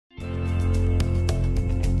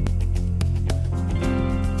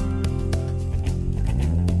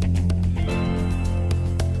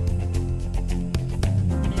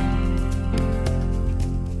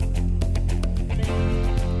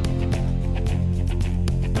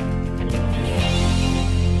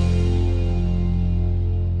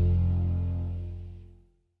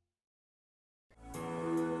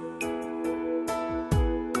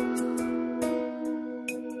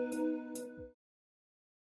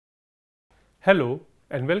Hello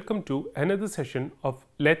and welcome to another session of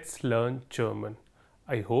Let's Learn German.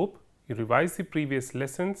 I hope you revised the previous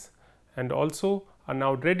lessons and also are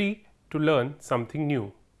now ready to learn something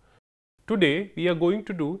new. Today we are going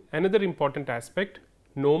to do another important aspect,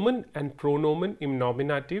 Nomen and Pronomen im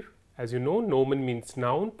Nominativ. As you know, Nomen means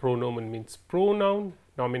noun, Pronomen means pronoun,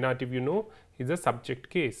 Nominativ is a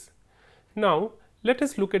subject case. Now let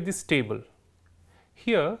us look at this table.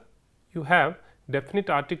 Here you have definite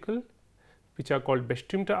article which are called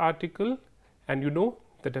bestimmte Artikel, and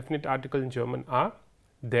the definite article in German are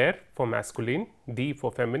der for masculine, die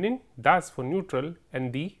for feminine, das for neutral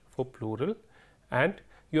and die for plural. And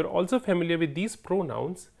you are also familiar with these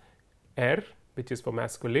pronouns, which is for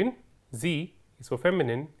masculine, sie is for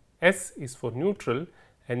feminine, s is for neutral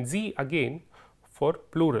and sie again for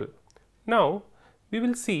plural. Now we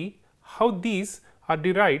will see how these are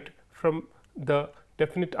derived from the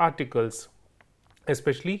definite articles,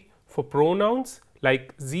 especially for pronouns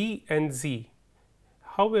like sie and sie.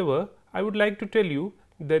 However, I would like to tell you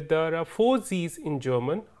that there are 4 z's in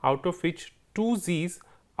German, out of which 2 z's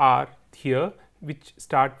are here which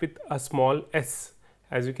start with a small s,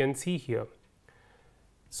 as you can see here.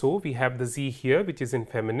 So we have the sie here which is in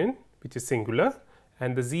feminine, which is singular,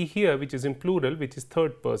 and the sie here which is in plural, which is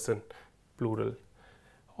third person plural.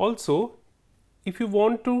 Also, if you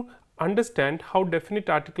want to understand how definite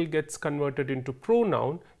article gets converted into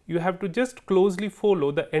pronoun, you have to just closely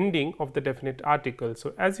follow the ending of the definite article.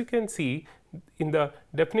 So as you can see in the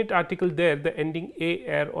definite article there, the ending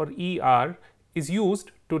er or er is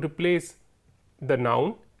used to replace the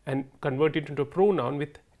noun and convert it into a pronoun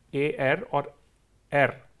with er or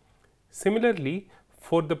er. Similarly,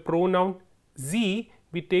 for the pronoun sie,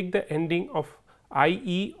 we take the ending of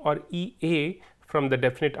ie or ea from the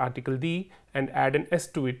definite article die and add an s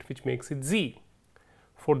to it, which makes it sie.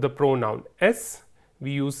 For the pronoun s,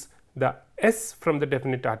 we use the s from the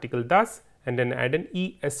definite article das and then add an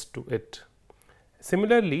es to it.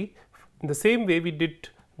 Similarly, in the same way we did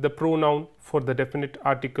the pronoun for the definite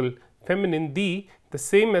article feminine die, the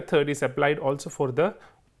same method is applied also for the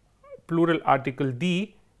plural article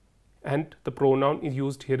die, and the pronoun is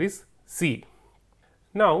used here is sie.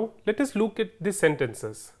 Now let us look at the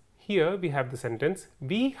sentences. Here we have the sentence,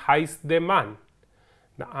 wie heißt der Mann?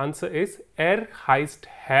 The answer is heißt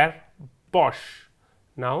Herr Bosch.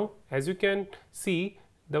 Now as you can see,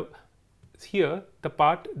 here the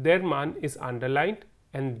part der Mann is underlined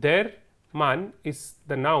and der Mann is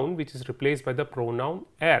the noun which is replaced by the pronoun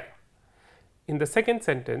In the second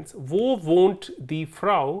sentence, wo wohnt die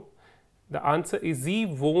Frau? The answer is sie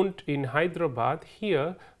wohnt in Hyderabad.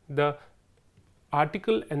 Here the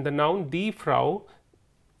article and the noun die Frau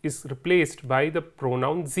is replaced by the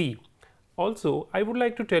pronoun sie. Also, I would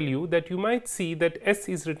like to tell you that you might see that s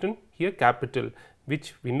is written here capital,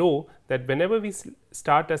 which we know that whenever we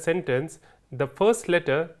start a sentence, the first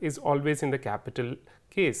letter is always in the capital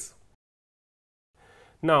case.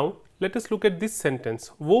 Now let us look at this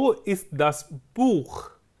sentence. Wo ist das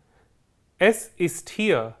Buch? Es ist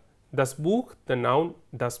hier. Das Buch, the noun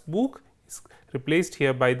das Buch is replaced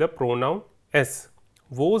here by the pronoun s.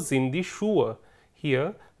 Wo sind die Schuhe?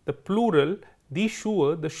 Here the plural die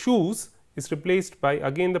Schuhe, the shoes, is replaced by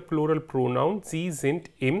again the plural pronoun sie sind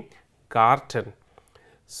im Garten.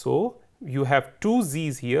 So you have 2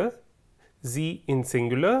 z's here, sie in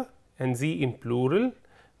singular and sie in plural,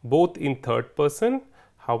 both in third person.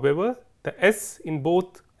 However, the s in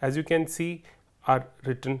both, as you can see, are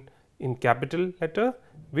written in capital letter,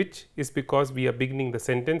 which is because we are beginning the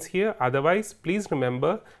sentence here. Otherwise, please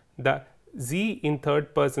remember the sie in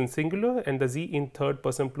third person singular and the sie in third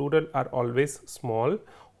person plural are always small.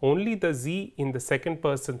 Only the sie in the second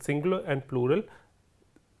person singular and plural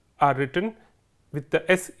are written with the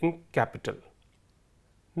s in capital.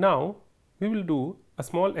 Now we will do a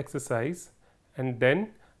small exercise and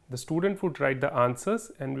then the student would write the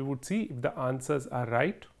answers and we would see if the answers are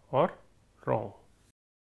right or wrong.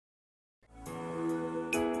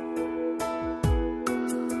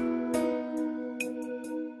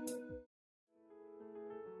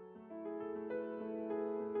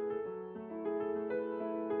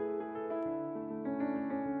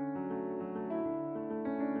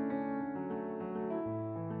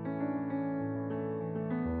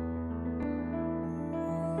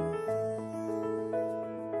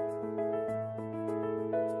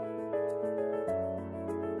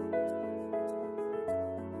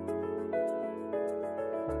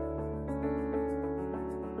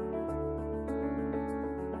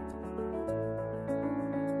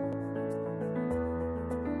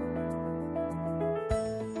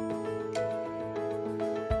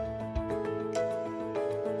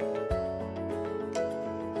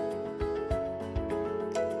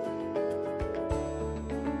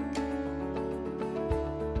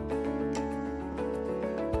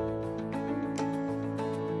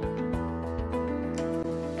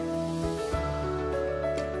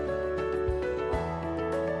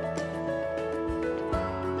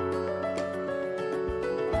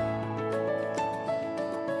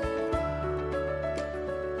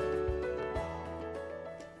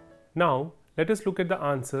 Now let us look at the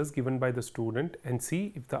answers given by the student and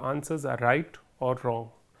see if the answers are right or wrong.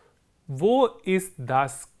 Wo ist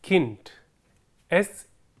das Kind? Es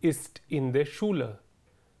ist in der Schule.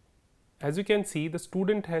 As you can see, the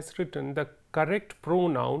student has written the correct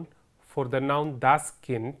pronoun for the noun das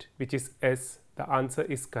Kind, which is es. The answer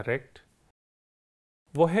is correct.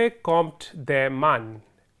 Woher kommt der Mann?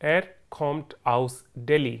 Kommt aus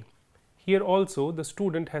Delhi. Here also the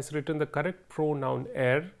student has written the correct pronoun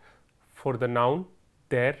for the noun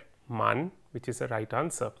der Mann, which is a right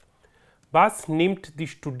answer. Was nimmt die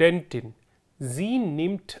Studentin? Sie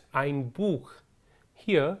nimmt ein Buch.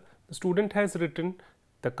 Here the student has written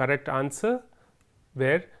the correct answer,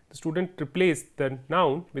 where the student replaced the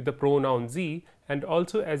noun with the pronoun sie, and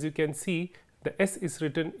also as you can see the S is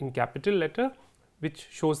written in capital letter, which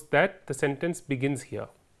shows that the sentence begins here.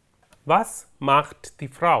 Was macht die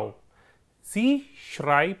Frau? Sie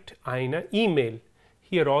schreibt eine E-Mail.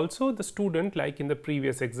 Here also the student, like in the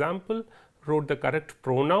previous example, wrote the correct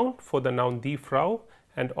pronoun for the noun die Frau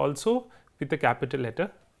and also with the capital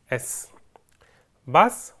letter S.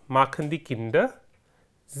 Was machen die Kinder?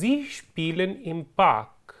 Sie spielen im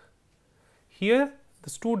Park. Here the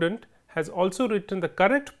student has also written the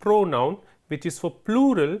correct pronoun, which is for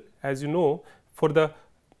plural, as you know, for the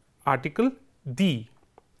article die.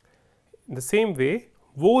 In the same way,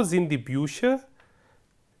 wo sind die Bücher?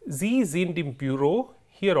 Sie sind im Büro.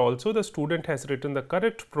 Here also the student has written the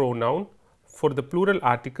correct pronoun for the plural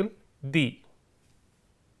article die.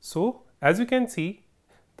 So as you can see,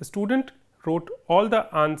 the student wrote all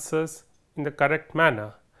the answers in the correct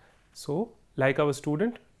manner. So like our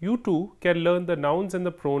student, you too can learn the nouns and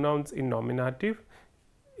the pronouns in nominative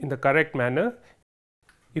in the correct manner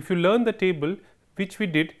if you learn the table which we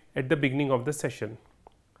did at the beginning of the session.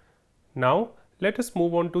 Now let us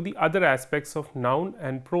move on to the other aspects of noun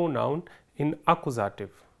and pronoun in accusative.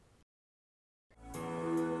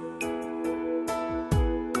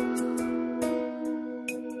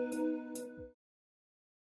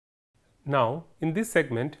 Now in this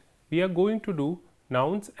segment we are going to do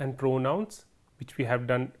nouns and pronouns, which we have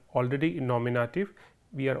done already in nominative.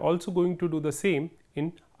 We are also going to do the same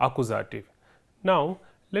in accusative. Now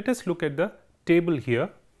let us look at the table here.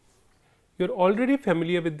 You are already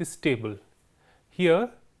familiar with this table. Here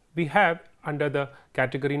we have under the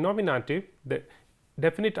category nominative the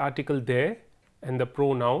definite article der and the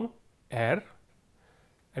pronoun and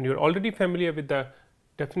you are already familiar with the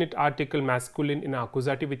definite article masculine in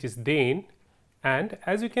accusative, which is den, and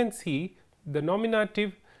as you can see the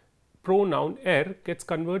nominative pronoun gets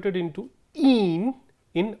converted into in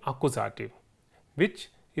accusative, which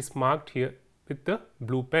is marked here with the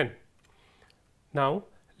blue pen. Now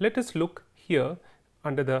let us look here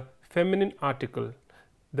under the feminine article,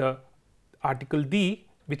 the article die,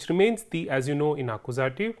 which remains die as you know in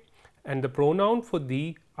accusative, and the pronoun for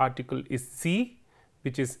the article is sie,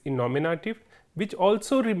 which is in nominative, which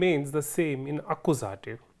also remains the same in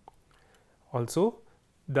accusative. Also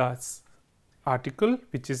the article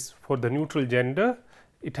which is for the neutral gender,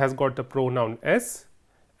 it has got the pronoun s,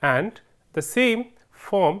 and the same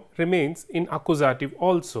form remains in accusative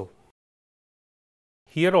also.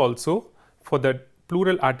 Here also for the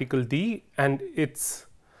plural article die and its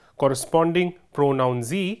corresponding pronoun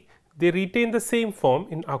sie, they retain the same form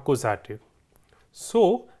in accusative.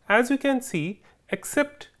 So as you can see,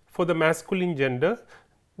 except for the masculine gender,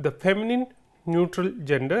 the feminine neutral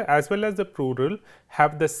gender as well as the plural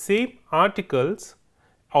have the same articles,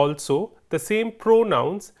 also the same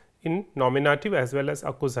pronouns in nominative as well as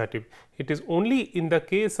accusative. It is only in the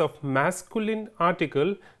case of masculine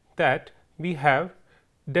article that we have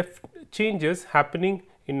changes happening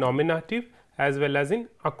in nominative as well as in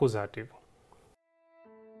accusative.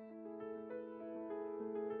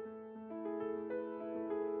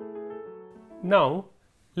 Now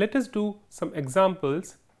let us do some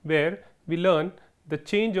examples where we learn the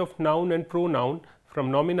change of noun and pronoun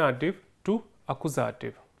from nominative to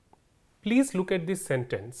accusative. Please look at this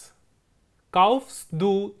sentence. Kaufst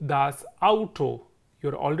du das Auto? You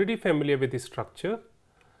are already familiar with this structure.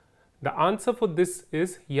 The answer for this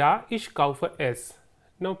is Ja, ich kaufe es.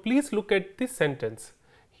 Now please look at this sentence.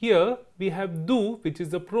 Here we have du, which is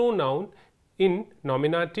the pronoun in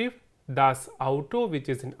nominative, das Auto, which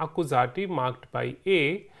is in accusative marked by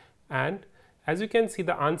a, and as you can see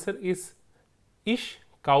the answer is ich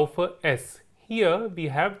kaufe es. Here we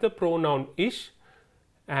have the pronoun ich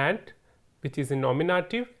and which is in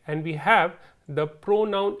nominative, and we have the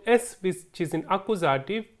pronoun es which is in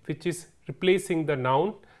accusative, which is replacing the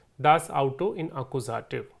noun das Auto in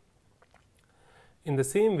accusative. In the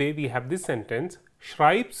same way we have this sentence,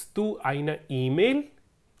 schreibst du eine E-Mail?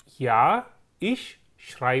 Ja, ich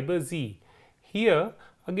schreibe sie. Here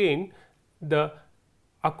again the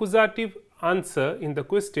accusative answer in the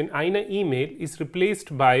question eine E-Mail is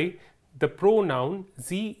replaced by the pronoun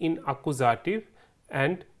sie in accusative,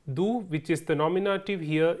 and du, which is the nominative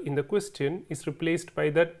here in the question, is replaced by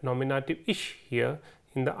the nominative ich here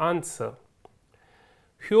in the answer.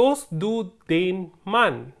 Hörst du den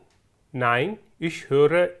Mann? Nein, ich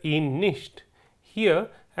höre ihn nicht. Here,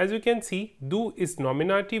 as you can see, du is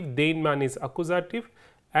nominative, den Mann is accusative,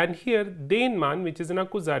 and here den Mann, which is an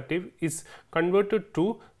accusative, is converted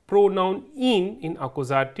to pronoun ihn in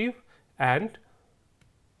accusative, and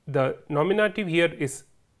the nominative here is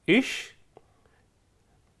ich.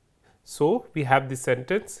 So, we have the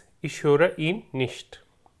sentence, ich höre ihn nicht.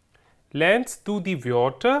 Lernst du die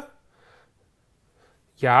Wörter?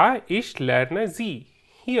 Ja, ich lerne sie.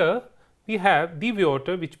 Here we have die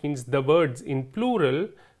Wörter, which means the words in plural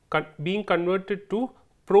being converted to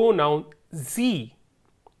pronoun sie,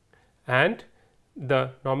 and the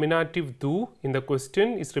nominative du in the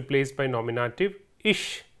question is replaced by nominative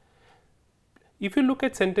ich. If you look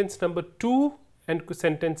at sentence number 2 and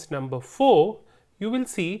sentence number 4, you will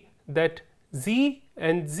see that sie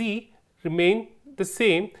and sie remain the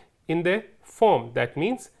same in their form. That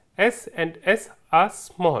means s and s are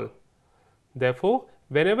small. Therefore,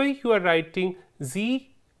 whenever you are writing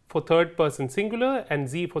sie for third person singular and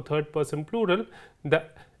sie for third person plural, the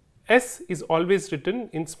s is always written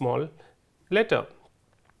in small letter.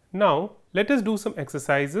 Now, let us do some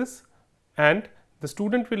exercises, and the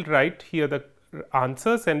student will write here the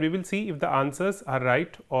answers, and we will see if the answers are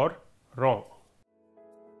right or wrong.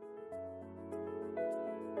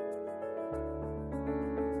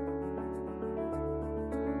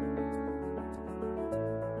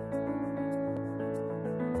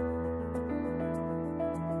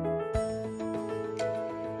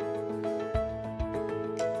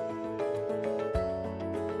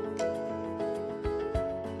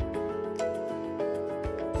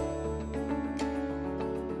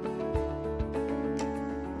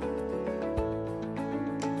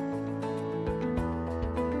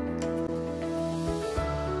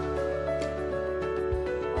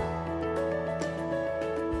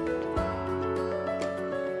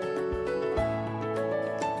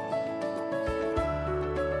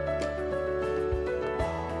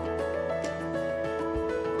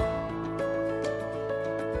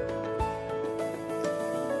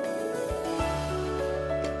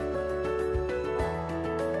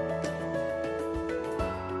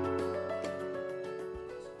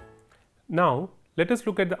 Now, let us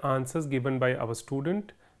look at the answers given by our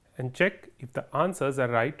student and check if the answers are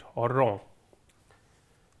right or wrong.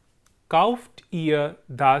 Kauft ihr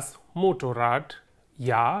das Motorrad?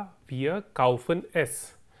 Ja, wir kaufen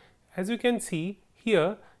es. As you can see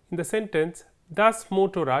here in the sentence, das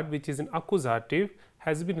Motorrad, which is an accusative,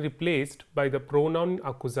 has been replaced by the pronoun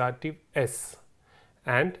accusative es.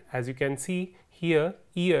 And as you can see here,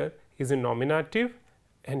 ihr is a nominative,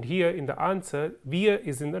 and here in the answer wir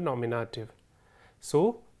is in the nominative.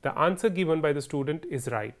 So, the answer given by the student is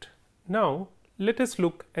right. Now, let us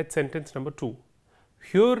look at sentence number 2.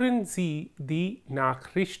 Hören Sie die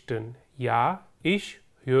Nachrichten? Ja, ich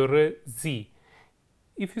höre sie.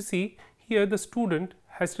 If you see here, the student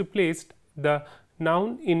has replaced the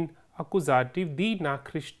noun in accusative die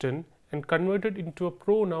Nachrichten and converted into a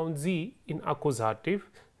pronoun sie in accusative.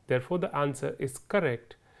 Therefore, the answer is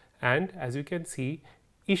correct. And as you can see,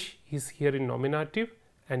 ich is here in nominative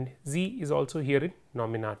and sie is also here in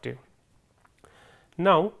nominative.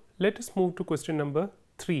 Now, let us move to question number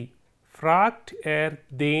 3. Fragt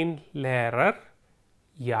den Lehrer?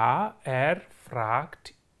 Ja,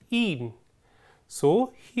 fragt ihn.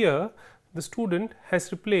 So, here the student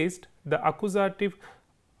has replaced the accusative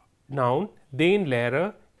noun den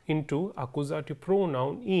Lehrer into accusative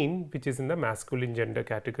pronoun ihn, which is in the masculine gender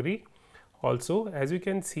category. Also, as you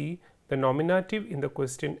can see, the nominative in the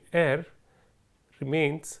question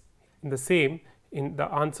remains in the same in the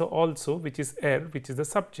answer also, which is which is the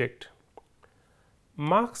subject.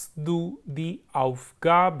 Machst du die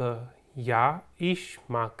Aufgabe? Ja, ich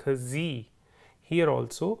mache sie. Here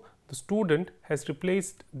also the student has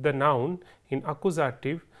replaced the noun in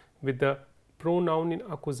accusative with the pronoun in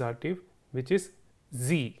accusative, which is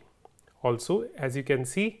sie. Also, as you can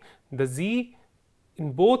see, the sie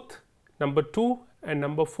in both number 2 and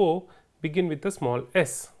number 4 begin with a small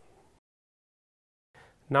s.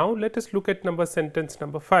 Now, let us look at sentence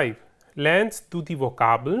number 5. Lernst du die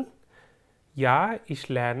Vokabeln? Ja, ich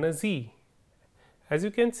lerne sie. As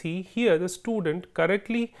you can see here, the student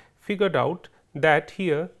correctly figured out that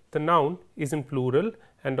here the noun is in plural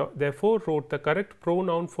and therefore wrote the correct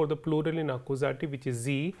pronoun for the plural in accusative, which is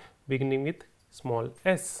sie, beginning with small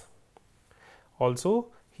s. Also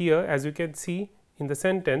here, as you can see in the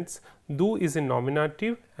sentence, du is in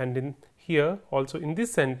nominative, and in here also in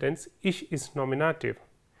this sentence ich is nominative.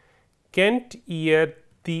 Kennt ihr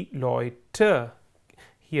die Leute?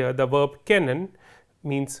 Here the verb kennen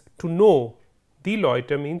means to know, die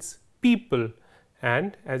Leute means people,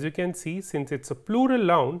 and as you can see, since it's a plural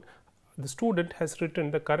noun, the student has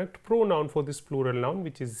written the correct pronoun for this plural noun,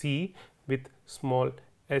 which is sie with small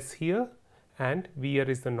s here, and wir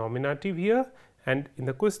is the nominative here, and in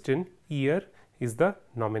the question ihr is the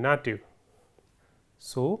nominative.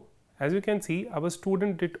 So as you can see, our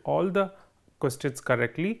student did all the questions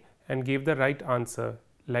correctly and gave the right answer.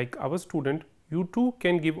 Like our student, you too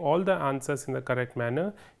can give all the answers in the correct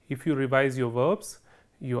manner if you revise your verbs,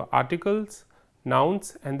 your articles,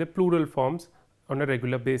 nouns and the plural forms on a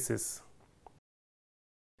regular basis.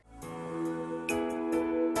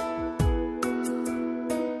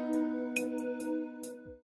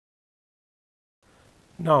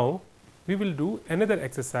 Now we will do another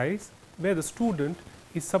exercise where the student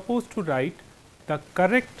is supposed to write the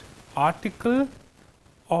correct article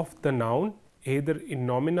of the noun either in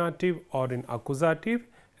nominative or in accusative,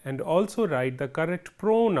 and also write the correct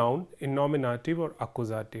pronoun in nominative or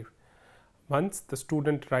accusative. Once the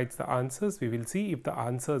student writes the answers, we will see if the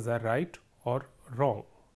answers are right or wrong.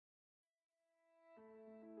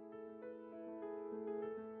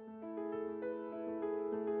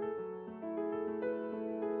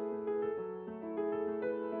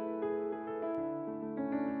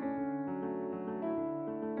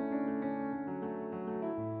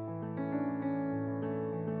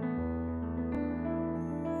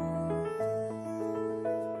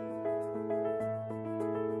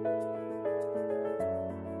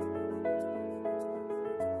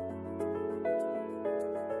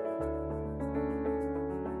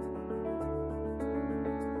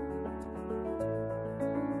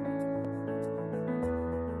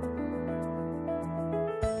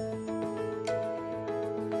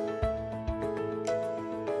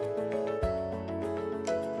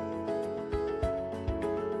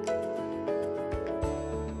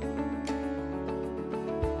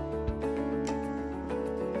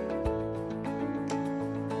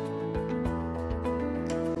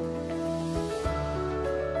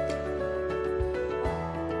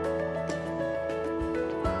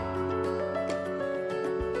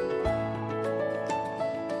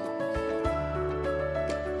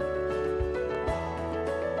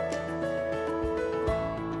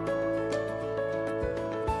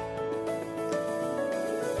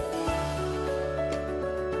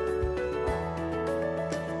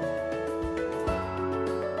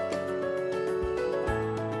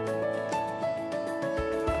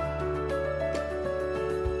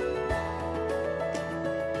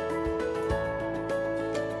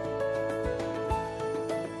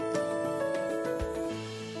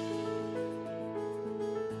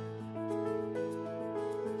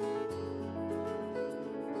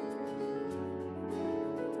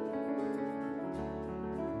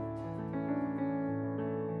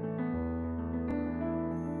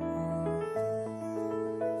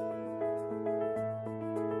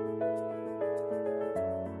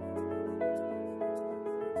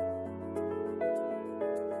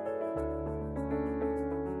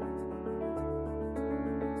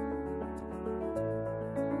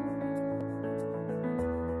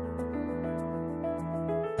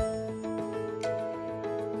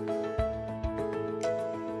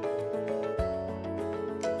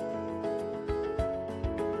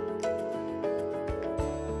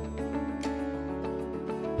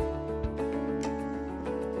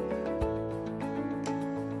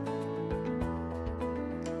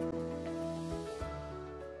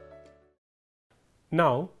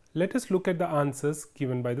 Now let us look at the answers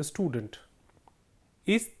given by the student.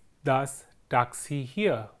 Ist das Taxi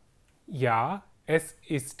hier? Ja, es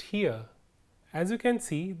ist hier. As you can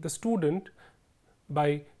see, the student,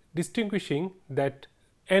 by distinguishing that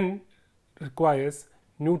N requires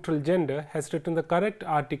neutral gender, has written the correct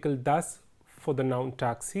article das for the noun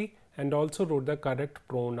taxi and also wrote the correct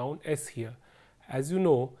pronoun s here. As you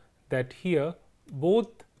know that here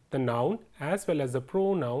both the noun as well as the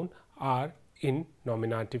pronoun are in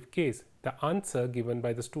nominative case. The answer given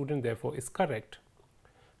by the student therefore is correct.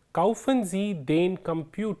 Kaufen Sie den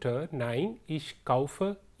Computer? Nein, ich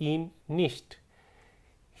kaufe ihn nicht.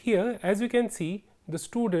 Here, as you can see, the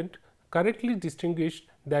student correctly distinguished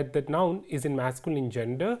that the noun is in masculine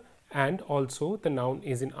gender and also the noun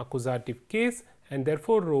is in accusative case, and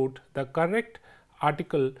therefore wrote the correct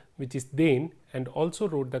article which is den and also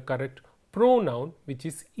wrote the correct pronoun which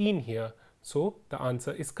is ihn here. So the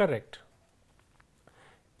answer is correct.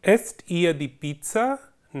 Esst ihr die Pizza?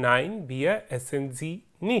 Nein, wir essen sie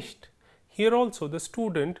nicht. Here also the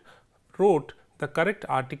student wrote the correct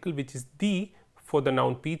article, which is die, for the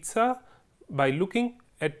noun pizza by looking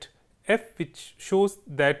at F, which shows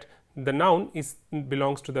that the noun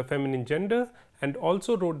belongs to the feminine gender, and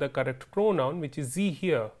also wrote the correct pronoun, which is sie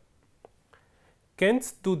here.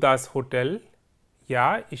 Kennst du das Hotel?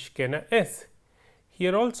 Ja, ich kenne es.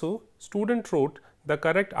 Here also student wrote the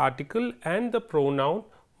correct article and the pronoun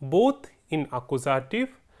both in accusative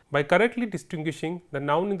by correctly distinguishing the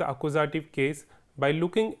noun in the accusative case by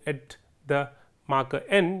looking at the marker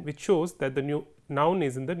N, which shows that the noun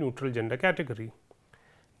is in the neutral gender category.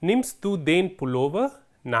 Nimmst du den Pullover?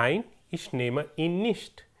 Nein, ich nehme ihn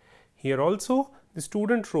nicht. Here also the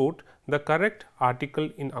student wrote the correct article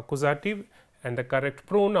in accusative and the correct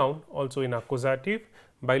pronoun also in accusative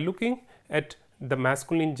by looking at the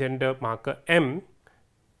masculine gender marker M.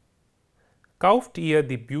 Kauft ihr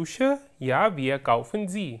die Bücher? Ja, wir kaufen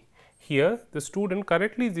sie. Here the student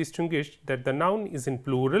correctly distinguished that the noun is in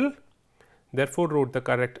plural, therefore wrote the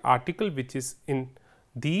correct article, which is in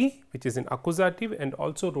die, which is in accusative, and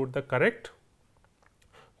also wrote the correct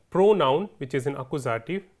pronoun, which is in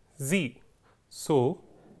accusative, sie. So,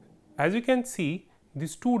 as you can see, the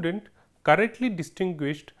student correctly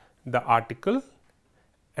distinguished the article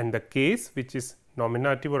and the case, which is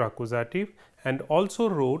nominative or accusative, and also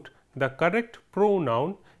wrote the correct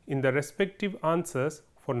pronoun in the respective answers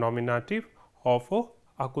for nominative or for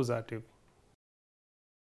accusative.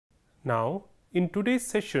 Now, in today's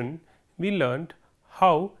session, we learned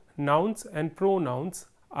how nouns and pronouns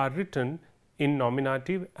are written in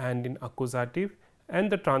nominative and in accusative, and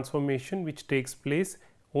the transformation which takes place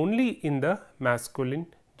only in the masculine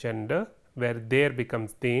gender, where there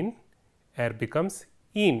becomes den, er becomes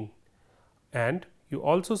ihn. And you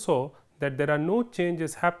also saw that there are no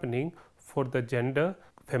changes happening for the gender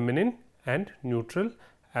feminine and neutral,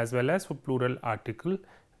 as well as for plural article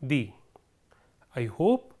die. I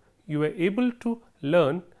hope you were able to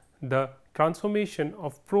learn the transformation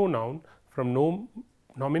of pronoun from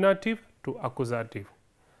nominative to accusative.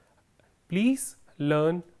 Please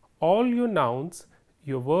learn all your nouns,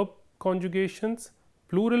 your verb conjugations,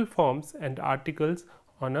 plural forms and articles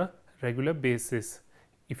on a regular basis.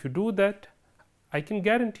 If you do that, I can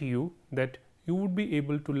guarantee you that you would be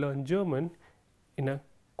able to learn German in a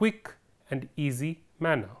quick and easy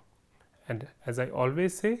manner. And as I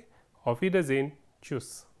always say, auf Wiedersehen,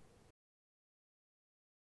 tschüss.